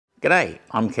G'day,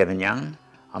 I'm Kevin Young.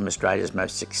 I'm Australia's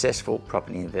most successful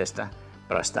property investor,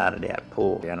 but I started out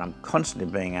poor and I'm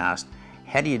constantly being asked,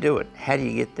 how do you do it? How do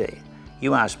you get there?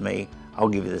 You ask me, I'll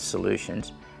give you the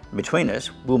solutions. Between us,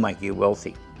 we'll make you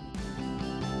wealthy.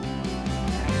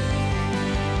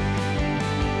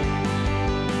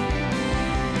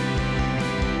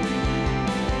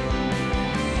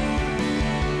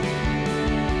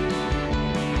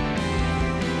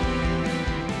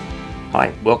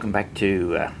 Hi, welcome back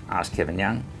to Ask Kevin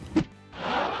Young.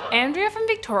 Andrea from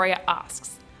Victoria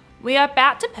asks, we are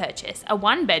about to purchase a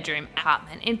one-bedroom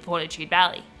apartment in Fortitude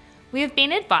Valley. We have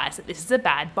been advised that this is a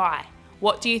bad buy.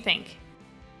 What do you think?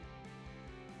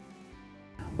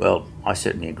 Well, I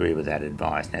certainly agree with that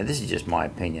advice. Now, this is just my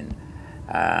opinion.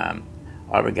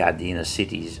 I regard the inner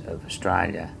cities of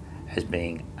Australia as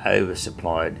being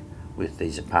oversupplied with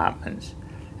these apartments.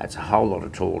 That's a whole lot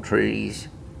of tall trees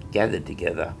gathered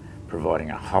together,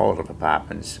 providing a whole lot of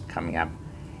apartments coming up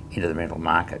into the rental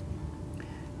market.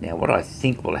 Now, what I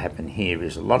think will happen here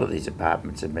is a lot of these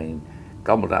apartments have been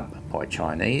gobbled up by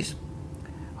Chinese.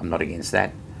 I'm not against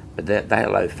that, but they are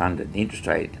low funded. The interest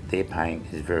rate they're paying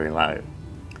is very low.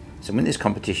 So when there's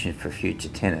competition for future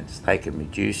tenants, they can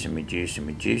reduce and reduce and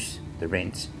reduce the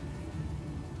rents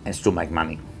and still make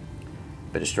money.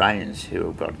 But Australians who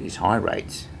have got these high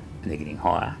rates, and they're getting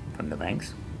higher from the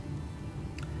banks,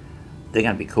 they're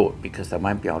going to be caught because they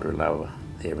won't be able to lower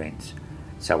their rents.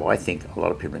 So I think a lot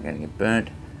of people are going to get burnt.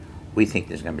 We think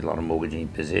there's going to be a lot of mortgaging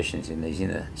possessions in these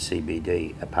inner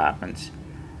CBD apartments.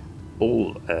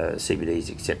 All CBDs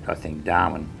except, I think,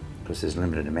 Darwin, because there's a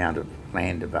limited amount of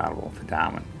land available for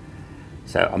Darwin.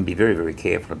 So I'm be very, very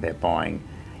careful about buying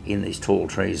in these tall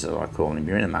trees, as I call them.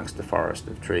 You're in amongst the forest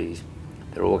of trees.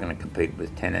 They're all going to compete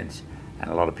with tenants,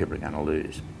 and a lot of people are going to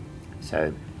lose.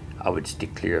 So I would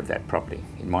stick clear of that property,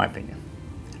 in my opinion.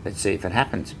 Let's see if it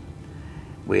happens.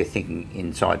 We're thinking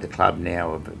inside the club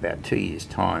now of about 2 years'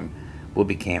 time, we'll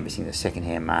be canvassing the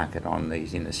second-hand market on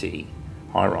these inner city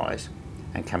high-rise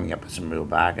and coming up with some real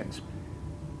bargains.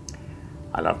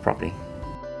 I love property.